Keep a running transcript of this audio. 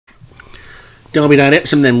Derby Day at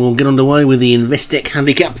Epsom, then we'll get underway with the Investec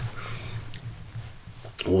Handicap,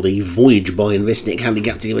 or the Voyage by Investec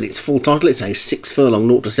Handicap to give it its full title. It's a 6 furlong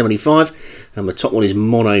 0 to 75, and the top one is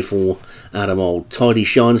Monet for Adam Old, Tidy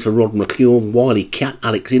Shines for Rod McClure, Wiley Cat,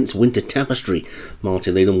 Alex Ince, Winter Tapestry,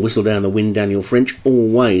 Martin Leadham, Whistle Down the Wind, Daniel French,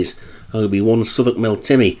 Always, Obi-Wan, Southwark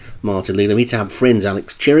Meltemi, Martin Leadham, Itab Friends,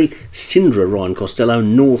 Alex Cherry, Syndra, Ryan Costello,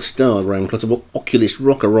 North Star, Graham Clutterbuck, Oculus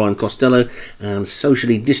Rocker, Ryan Costello, and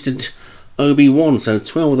Socially Distant, Obi-Wan. So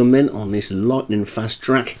 12 of them then on this lightning fast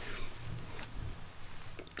track.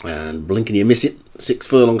 And blinking you miss it. 6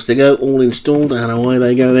 furlongs to go, all installed, and away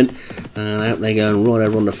they go then. And out they go, and right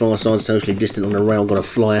over on the far side, Socially Distant on the rail, got a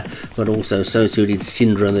flyer, but also so too did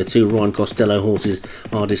Syndra, and the 2 Ryan Costello horses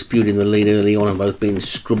are disputing the lead early on, and both being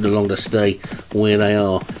scrubbed along to stay where they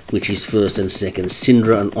are, which is first and second.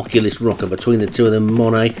 Syndra and Oculus Rocker, between the 2 of them,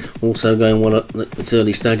 Monet, also going well at the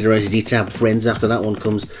early stage of the races. Itab Friends, after that one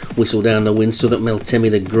comes Whistle Down the Wind, so that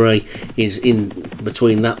Meltemi the Grey is in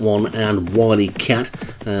between that one and Wiley Cat,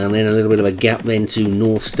 and then a little bit of a gap then to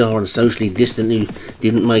North Star and Socially Distant, who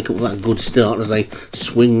didn't make up that good start as they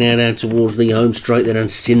swing now down towards the home straight then, and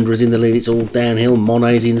Syndra's in the lead. It's all downhill.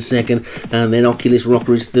 Monet's in second, and then Oculus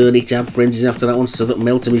Rocker is third. Itab Friends is after that one, so that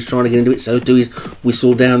Melton is trying to get into it, so too is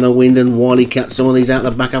Whistle Down the Wind and Wiley Cat. Some of these out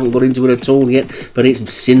the back haven't got into it at all yet, but it's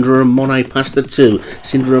Syndra and Monet past the 2.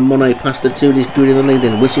 Syndra and Monet past the 2, disputing the lead,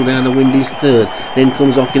 then Whistle Down the Wind is third, then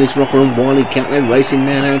comes Oculus Rocker and Wiley Cat. They're racing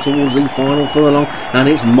now towards the final furlong, and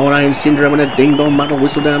it's Monet and Syndra having a ding-dong battle.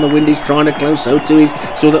 Whistle Down the Wind is trying to close, so too is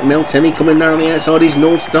so that Meltemi coming down on the outside is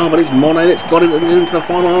North Star, but it's Monet that's got it into the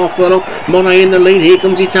final half furlong. Monet in the lead. Here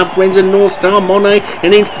comes Itab Friends and North Star. Monet,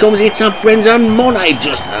 and in comes Itab Friends, and Monet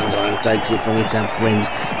just hangs on and takes it from Itab Friends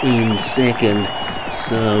in second.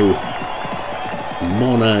 So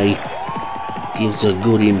Monet gives a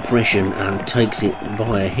good impression and takes it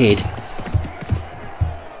by a head.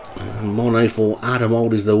 Monet for Adam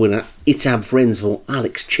Old is the winner. Itab Friends for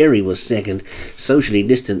Alex Cherry was second. Socially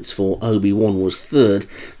Distanced for Obi-Wan was third.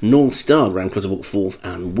 North Star, Graham Clutterbuck, fourth.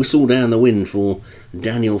 And Whistle Down the Wind for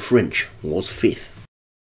Daniel French was fifth.